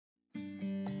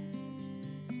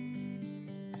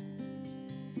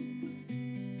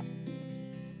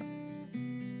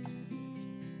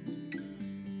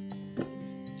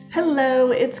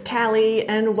Hello, it's Cali,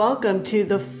 and welcome to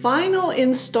the final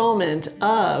installment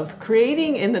of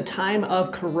Creating in the Time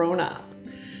of Corona.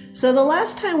 So the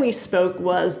last time we spoke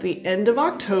was the end of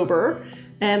October,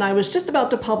 and I was just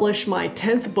about to publish my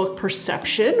 10th book,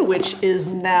 Perception, which is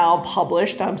now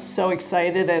published. I'm so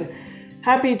excited and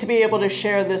happy to be able to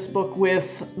share this book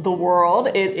with the world.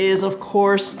 It is, of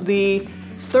course, the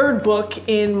third book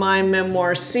in my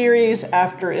memoir series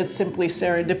after It's Simply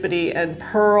Serendipity and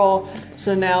Pearl.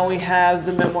 So now we have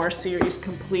the memoir series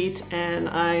complete, and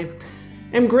I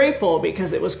am grateful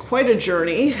because it was quite a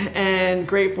journey, and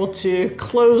grateful to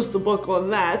close the book on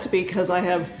that because I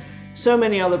have so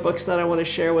many other books that I want to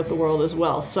share with the world as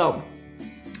well. So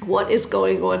what is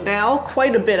going on now?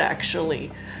 Quite a bit,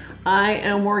 actually. I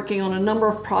am working on a number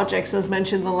of projects, as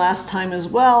mentioned the last time as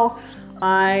well.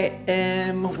 I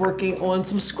am working on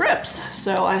some scripts.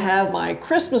 So I have my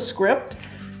Christmas script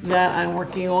that I'm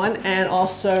working on, and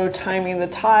also Timing the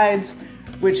Tides,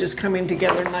 which is coming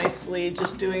together nicely.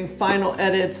 Just doing final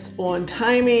edits on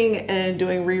timing and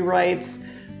doing rewrites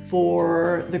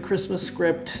for the Christmas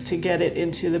script to get it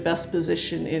into the best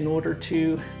position in order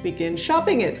to begin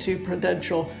shopping it to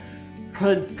potential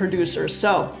producers.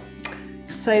 So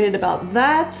excited about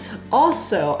that.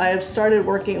 Also, I have started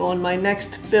working on my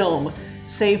next film,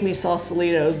 Save Me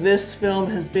Sausalito. This film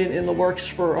has been in the works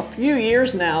for a few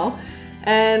years now,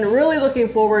 and really looking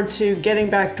forward to getting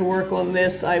back to work on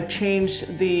this. I've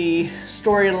changed the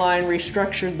storyline,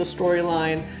 restructured the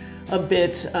storyline a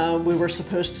bit. We were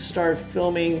supposed to start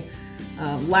filming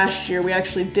last year. We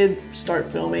actually did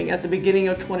start filming at the beginning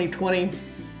of 2020,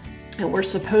 and we're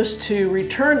supposed to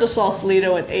return to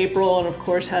Sausalito in April, and of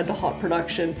course had to halt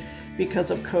production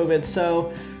because of COVID.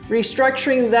 So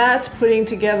restructuring that, putting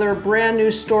together a brand new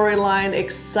storyline.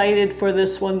 Excited for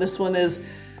this one. This one is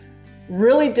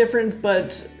really different,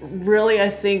 but really, I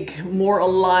think, more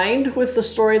aligned with the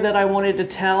story that I wanted to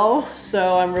tell.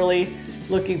 So I'm really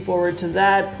looking forward to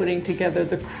that, putting together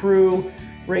the crew,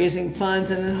 raising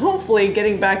funds, and then hopefully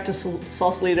getting back to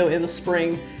Sausalito in the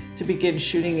spring to begin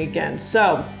shooting again.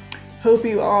 So hope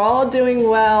you are all doing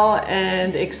well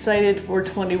and excited for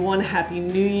 21. Happy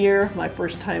New Year. My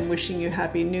first time wishing you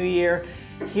Happy New Year.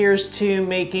 Here's to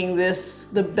making this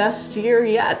the best year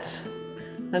yet.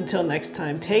 Until next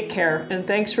time, take care, and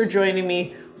thanks for joining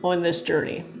me on this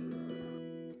journey.